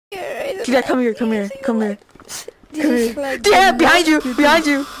Dida, come here, come here, come here. This is like Dida, behind you, behind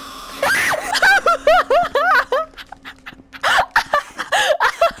you.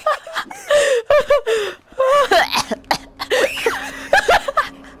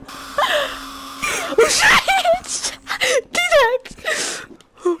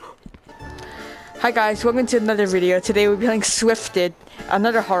 Hi guys, welcome to another video. Today we're playing Swifted,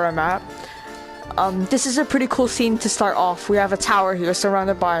 another horror map. This is a pretty cool scene to start off. We have a tower here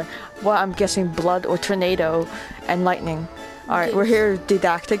surrounded by what I'm guessing blood or tornado and lightning. Alright, we're here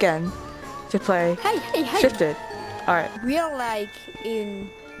Didact again to play Swifted. Alright. We are like in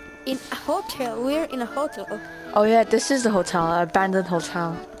a hotel. We're in a hotel. Oh yeah, this is the hotel, an abandoned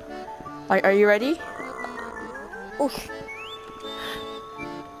hotel. Are you ready? Oh.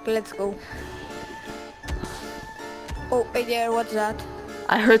 Let's go. Oh, yeah, what's that?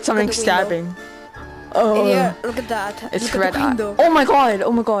 I heard something stabbing. Oh, yeah, look at that. It's look red eye. Oh my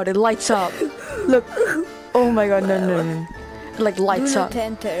god, it lights up. Look. Oh my god, no. It like lights up. Do not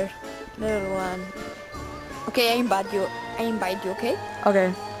enter. Little one. Okay, I invite you, okay?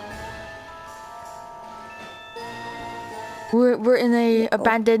 Okay. We're in a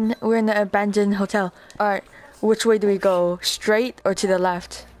abandoned hotel. Alright, which way do we go? Straight or to the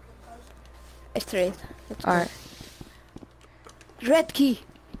left? Straight. Alright. Red key.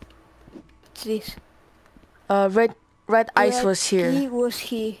 What's this? Red ice was here. Key was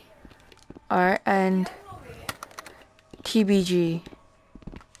here. Alright, and TBG.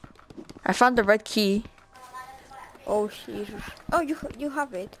 I found the red key. Oh Jesus! Oh, you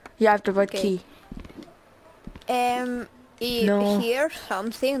have it. Yeah, I have the red key. No. Here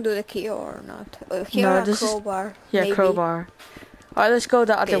something do the key or not? Here no, a crowbar. Yeah, maybe. crowbar. Alright, let's go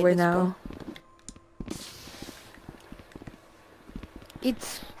the other way now. Go.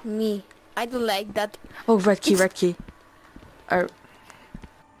 It's me. I don't like that. Oh, red key. Alright.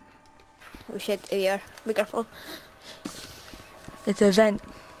 Oh shit, here. Be careful. It's a vent.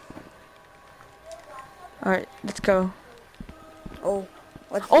 Alright, let's go. Oh,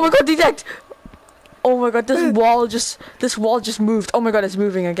 what's my god, detect! Oh my god, this wall just moved. Oh my god, it's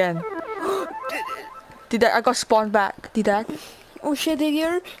moving again. Detect, I got spawned back. Detect. Oh shit,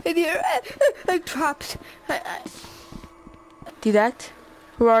 here. I'm trapped. Detect?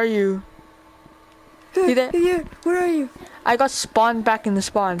 Who are you? Detect? Here, where are you? I got spawned back in the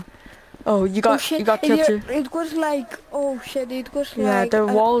spawn. Oh, you got killed too. It was like, oh shit, it was yeah, like the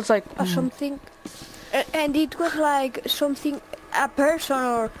wall's like something, and it was like something, a person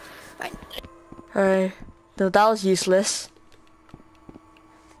or. Alright, no, that was useless.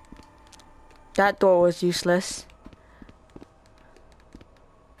 That door was useless.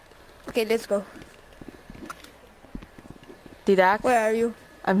 Okay, let's go. Didac? Where are you?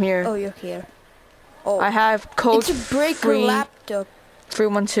 I'm here. Oh, you're here. Oh, I have code it's a break your laptop.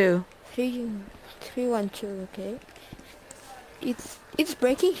 312. 312. Okay. It's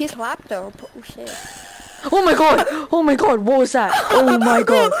breaking his laptop. Oh shit. Oh my god! Oh my god! What was that? Oh my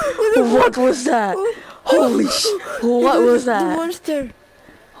god! What was that? Holy sh! What was that? The monster.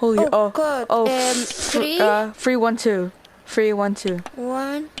 Holy God. 312. 312.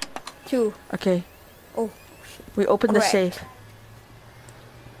 1, 2. Okay. Oh. We opened the Correct. safe.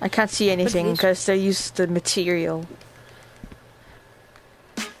 I can't see anything because they used the material.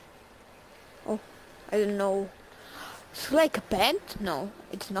 Oh, I don't know. It's like a pen? No,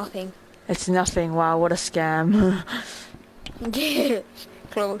 it's nothing. It's nothing. Wow, what a scam. Yeah,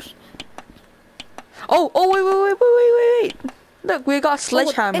 close. Oh, wait. Look, we got a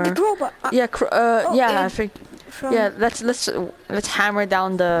sledgehammer. And the crowbar. Yeah, I think. From Yeah, let's hammer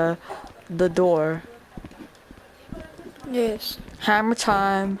down the door. Yes. Hammer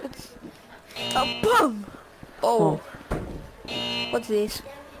time. A bomb. Oh. What's this?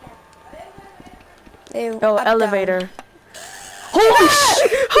 Oh, elevator. Down. Holy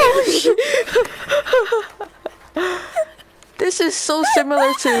shit! This is so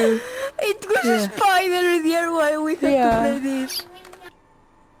similar to. It was a spider there. Why we have to play this?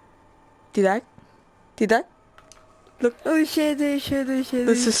 Did that? Look. Oh shit! This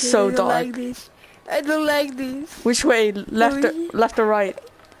is so dark. I don't like this. I don't like this. Which way? Left or right?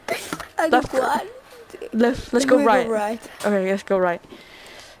 I don't want. Left. Let's go right. Okay, let's go right.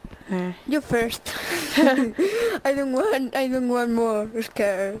 You first. I don't want more.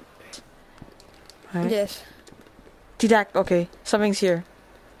 Scared. Right. Yes. Didac. Okay, something's here.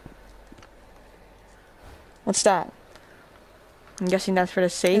 What's that? I'm guessing that's for the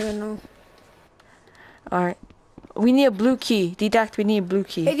safe. I don't know. All right. We need a blue key. Didac. We need a blue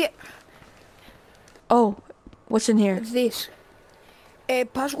key. Hey, yeah. Oh, what's in here? What's this? A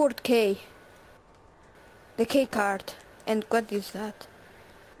password K. The K card. And what is that?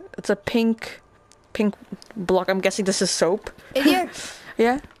 It's a pink block. I'm guessing this is soap. In here.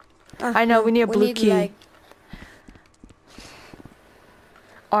 Yeah. I know. We need a blue key. Like...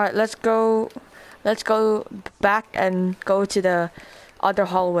 All right. Let's go. Let's go back and go to the other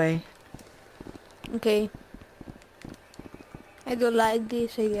hallway. Okay. I don't like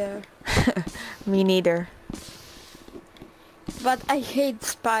this here. Me neither. But I hate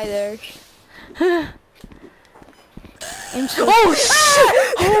spiders. I'm so Oh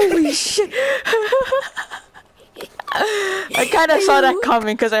shit! Holy shit! I kind of saw that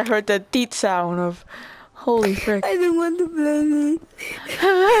coming because I heard the teeth sound of. Holy frick! I don't want to play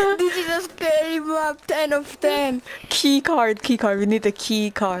it. This is a scary map. 10 of 10. Key card. We need the key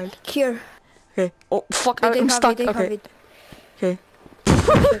card. Here. Okay. Oh fuck! Wait, I'm stuck. Okay. Okay.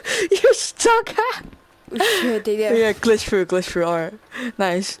 You're stuck. Oh, shit, yeah. Yeah, glitch through. Alright.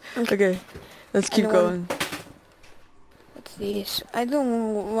 Nice. Okay. Let's keep going. What's this? I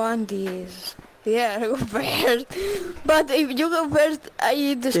don't want this. Yeah, go first. But if you go first, I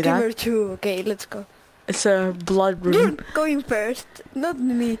need the skimmer too. Okay, let's go. It's a blood room. You're going first, not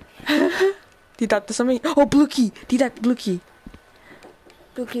me. Did that do something? Oh, blue key. Did that blue key?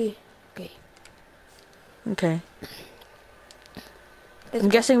 Blue key. Okay. Okay. Let's I'm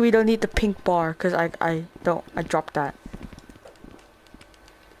go. guessing we don't need the pink bar because I dropped that.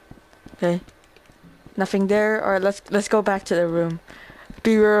 Okay. Nothing there. Alright, let's go back to the room.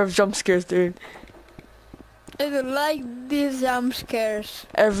 Beware of jump scares, dude. I don't like these jump scares.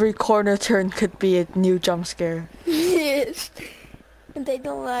 Every corner turn could be a new jump scare. Yes. And I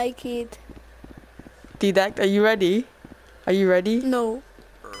don't like it. Didact, are you ready? Are you ready? No.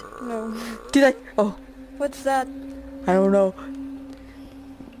 No. Didact, oh, What's that? I don't know.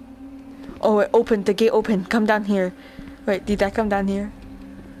 Oh, wait, open, the gate open. Come down here. Wait, Didact, come down here.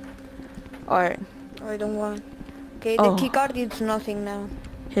 Alright. I don't want. Okay, Oh. the keycard is nothing now.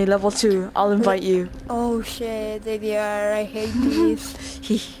 Hey, level 2. I'll invite you. Oh shit, ADR, I hate this.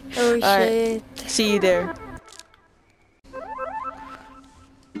 Oh Alright. shit. See you there.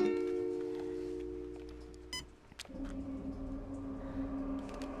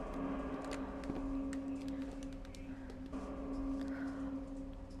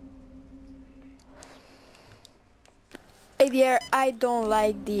 ADR, I don't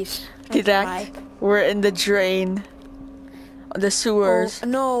like this. I don't Didact, like. we're in the drain. The sewers. Oh,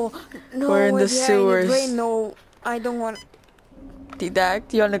 no, no, We're in the ADR, sewers. Drain, no, I don't want.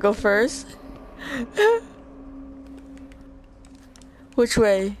 Didact, you wanna go first? Which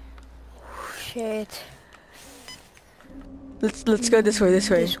way? Shit. Let's go this way. This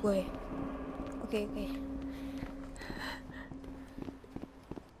way. Okay.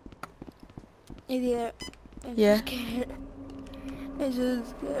 ADR, I'm Yeah. so scared. I'm so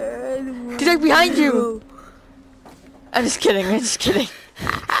scared. Didact, behind you! I'm just kidding. Fuck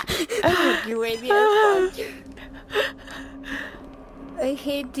you, ADR, fuck you. I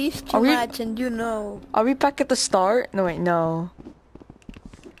hate this too much, and you know. Are we back at the start? No, wait, no.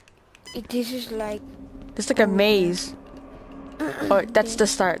 This is like... It's like a maze. Oh, that's the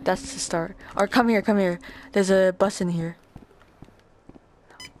start. Or come here. There's a bus in here.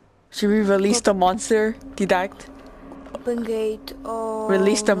 Should we release the monster? Didact? Open gate. Oh.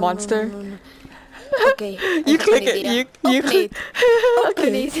 Release the monster? No. Okay. You click it. You Open click. it.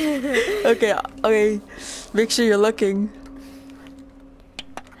 Open it. Okay. Make sure you're looking.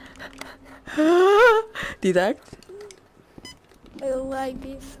 Didact? I don't like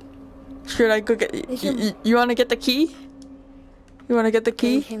this. Should I go get... You wanna get the key? You wanna get the I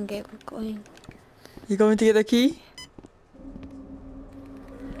key? can get going. You going to get the key?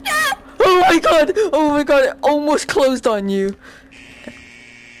 Oh my god! It almost closed on you.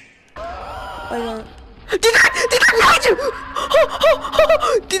 I don't... Didact behind you!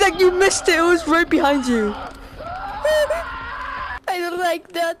 Didact, you missed it. It was right behind you. I don't like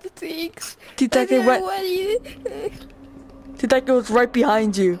that things. Didact, Didact, it was right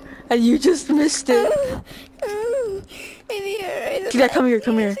behind you, and you just missed it. Didact, come here.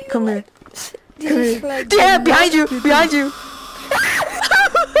 Like Yeah, behind you.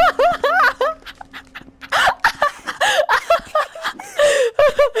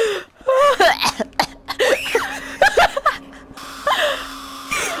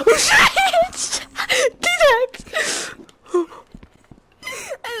 Oh shit! Didact!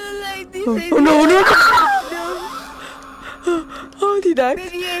 I don't like this. Oh no! Oh, Didact.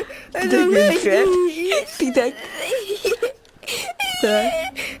 I don't like this. Didact.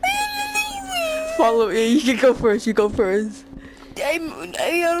 Follow me. You can go first.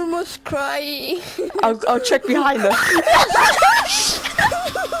 I almost crying. I'll check behind us.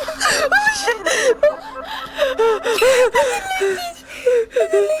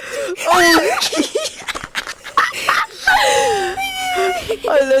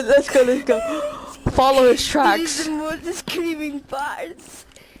 Let's go, let's go. Follow his This tracks. is the most screaming parts.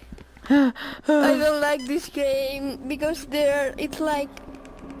 I don't like this game because it's like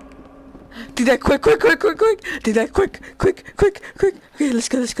Do that quick. Do that quick. Okay, let's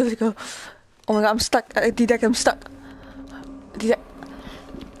go. Oh my god, I'm stuck. D-Deck, I'm stuck. D-Deck.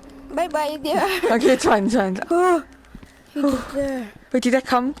 bye dear. Okay, it's fine. Oh, he's there. Wait, D-Deck,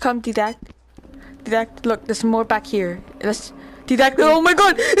 come, D-Deck. D-Deck, look, there's more back here. Let's... D-Deck, oh my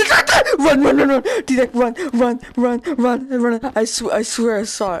god! It's right there! Run! D-Deck, run! I swear I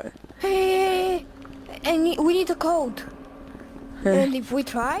saw it. Hey, and we need a code. Hey. And if we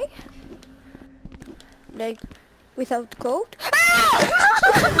try, like, without code.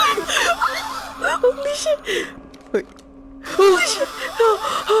 Holy shit! Wait. Holy shit!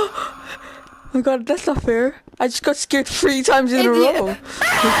 Oh my god, that's not fair. I just got scared 3 times in a row.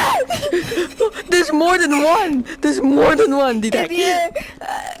 There's more than one! D-Deck.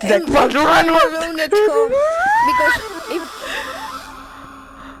 D-Deck, run! Alone at home because if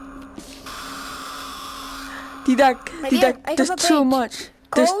D-Deck, I there's have a too page. much.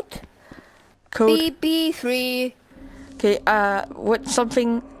 There's code code. PP3 Okay, what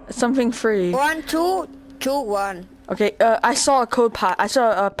something free. 1221. Okay, I saw a code pad. I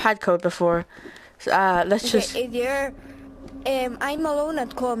saw a pad code before. Let's just. Okay, dear, I'm alone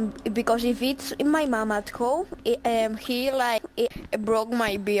at home because if it's my mom at home, he broke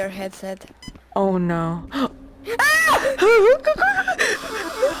my beer headset. Oh no.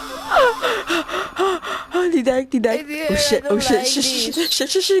 D-Deck. Dear, Oh shit! I don't like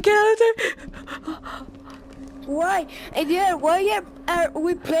Shit! Get out of there! Why? Dear, why are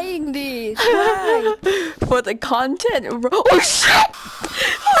we playing this? Why? For the content, bro. Oh shit!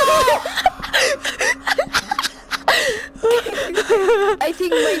 I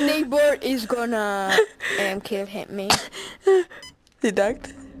think my neighbor is gonna kill me. D-Deck.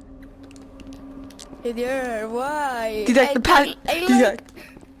 Dear, why? D-Deck, the pad. I D-Deck. like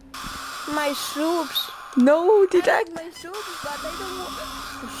my soups. No, I D-Deck. like my soups, but I don't want.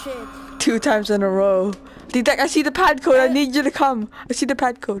 Oh, shit. 2 times in a row. D-Deck, I see the pad code. I need you to come. I see the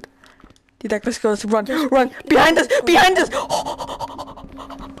pad code. D-Deck, let's go. Let's run. Behind us.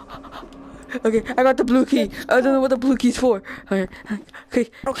 Okay, I got the blue key. I don't know what the blue key's for. Okay.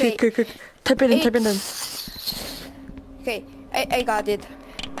 Type it in. Okay, I got it.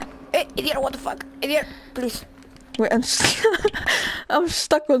 Hey, idiot, what the fuck? Idiot, please. Wait, I'm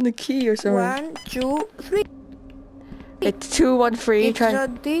stuck on the key or something. 1, 2, 3. It's 2, 1, 3. It's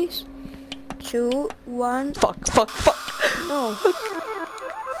not this. 2, 1. Fuck. No.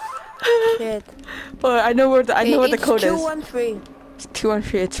 Shit. Oh, I know where the code is. It's 213. It's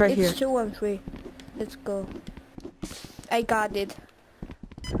 213. It's right here. It's 213. Let's go. I got it.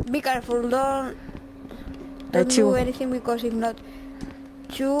 Be careful. Don't do anything because if not,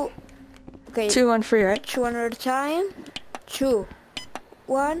 2. Okay. 213, right? 2 another time. 2,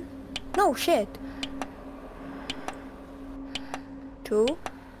 1. No shit. 2,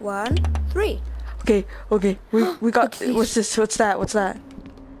 1, 3. Okay. We got. What's this? What's that?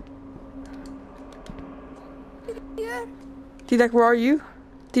 Yeah. D-Deck, where are you?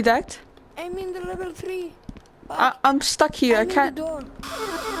 D-Deck? I'm in the level 3. I'm stuck here. I can't. In the door.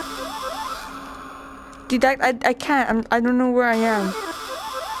 D-Deck, I can't. I don't know where I am.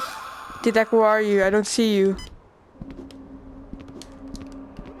 D-Deck, where are you? I don't see you.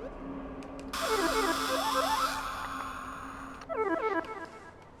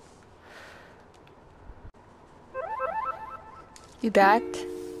 D-Deck?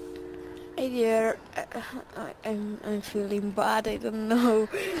 Hey dear, I'm feeling bad. I don't know.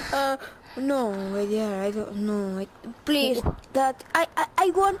 No, my dear, I don't know. Please, that I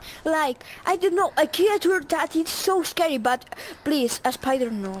want like I don't know a creature that is so scary. But please, a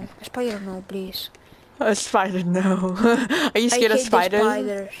spider no, please. A spider, no. Are you scared of spiders?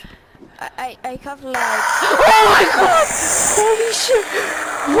 Spiders. I have like. Oh my god! Holy shit!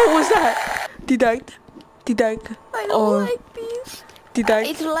 What was that? D-Deck. I don't like this. D-Deck.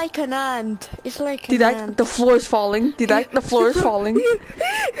 It's like an ant. It's like an ant. The floor is falling. D-Deck, the floor is falling.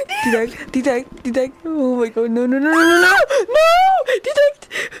 D-Deck. Oh my god, no! D-Deck.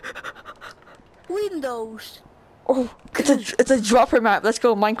 Windows. Oh, it's a dropper map. Let's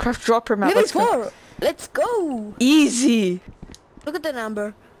go, Minecraft dropper map. Level Let's 4. go. Let's go. Easy. Look at the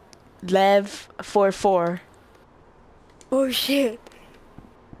number. Lev 44. Oh shit.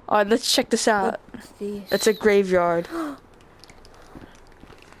 Alright, let's check this out. What's this? It's a graveyard.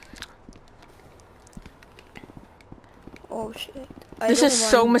 Oh shit. This is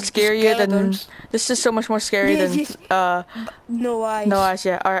so much scarier than. This is so much more scary than. No eyes. No eyes.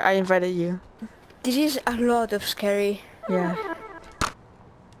 Yeah. Alright, I invited you. This is a lot of scary. Yeah.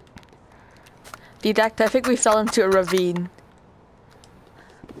 Deduct, I think we fell into a ravine.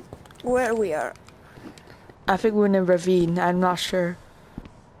 Where we are? I think we're in a ravine. I'm not sure.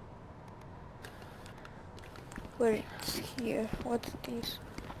 Where it's here? What's this?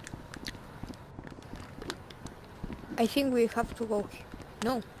 I think we have to go.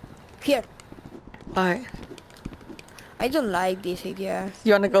 No, here. Alright. I don't like this idea.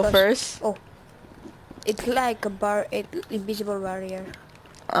 You wanna go first? Oh, it's like a invisible barrier.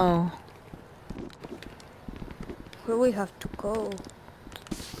 Oh. Where we have to go?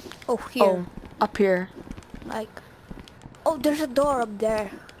 Oh, here. Oh, up here. Like, oh, there's a door up there.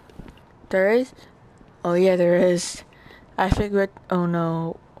 There is? Oh yeah, there is. I figured. Oh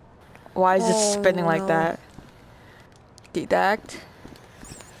no. Why is it spinning like that? Deduct.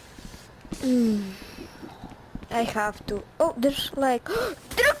 I have to. Oh, there's like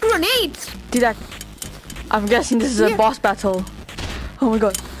there are grenades. Deduct. I'm guessing this is a boss battle. Oh my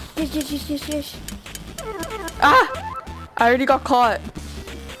god. Yes. Ah! I already got caught.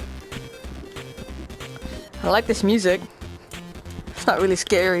 I like this music. It's not really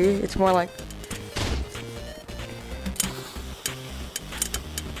scary. It's more like.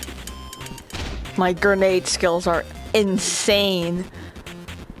 My grenade skills are insane.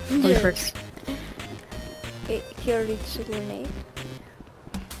 Yes. Here it's a grenade.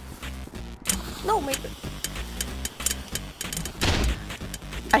 No, my.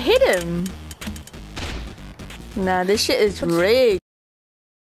 I hit him. Nah, this shit is rigged.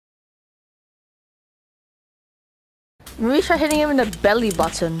 Maybe try hitting him in the belly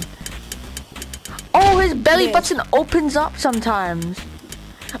button. Oh, his belly button opens up sometimes.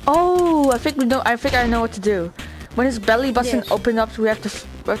 Oh, I think we know. I think I know what to do. When his belly button opens up, we have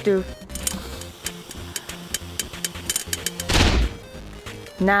to.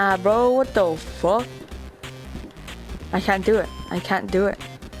 Nah, bro, what the fuck? I can't do it. I can't do it.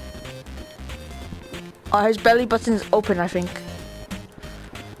 Oh, his belly button is open, I think.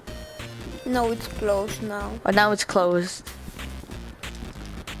 No, it's closed now. Oh, now it's closed.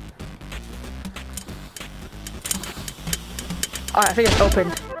 Alright, I think it's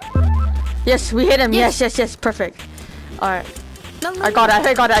opened. Yes, we hit him. Yes, perfect. Alright. No, I got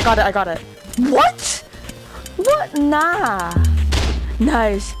it. What? What? Nah.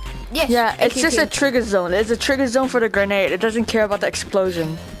 Nice. Yes. Yeah, it's just a trigger zone. It's a trigger zone for the grenade. It doesn't care about the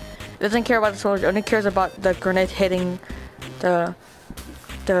explosion. It doesn't care about the explosion. It only cares about the grenade hitting the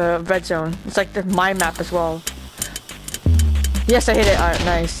red zone. It's like my map as well. Yes, I hit it. Alright,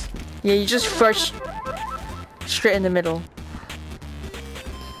 nice. Yeah, you just first straight in the middle.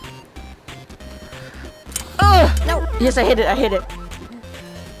 Ugh! No. Yes, I hit it.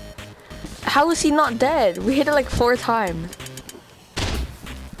 How is he not dead? We hit it like 4 times.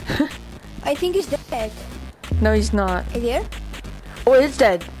 I think he's dead. No, he's not. Is here? Oh, it's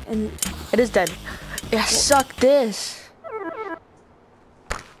dead. And It is dead. Yeah, suck this.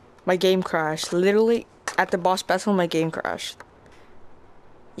 My game crashed. Literally, at the boss battle, my game crashed.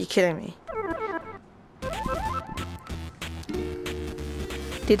 You kidding me?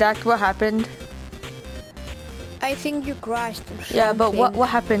 Deduct, what happened? I think you crashed or something. Yeah, but what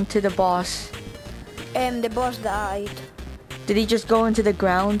happened to the boss? The boss died. Did he just go into the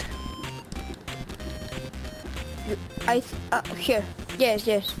ground? Here. Yes.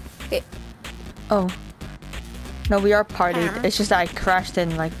 Okay. Oh. No, we are partied. It's just that I crashed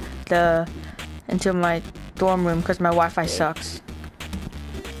in like into my dorm room because my Wi-Fi sucks.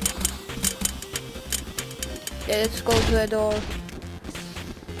 Yeah, let's go to the door.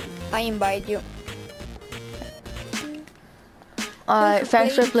 I invite you.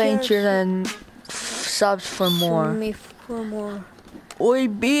 Thanks for playing. Cheers and subs for more. We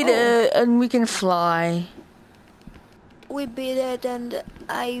beat it and we can fly. We beat it and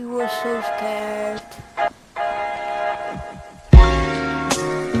I was so scared.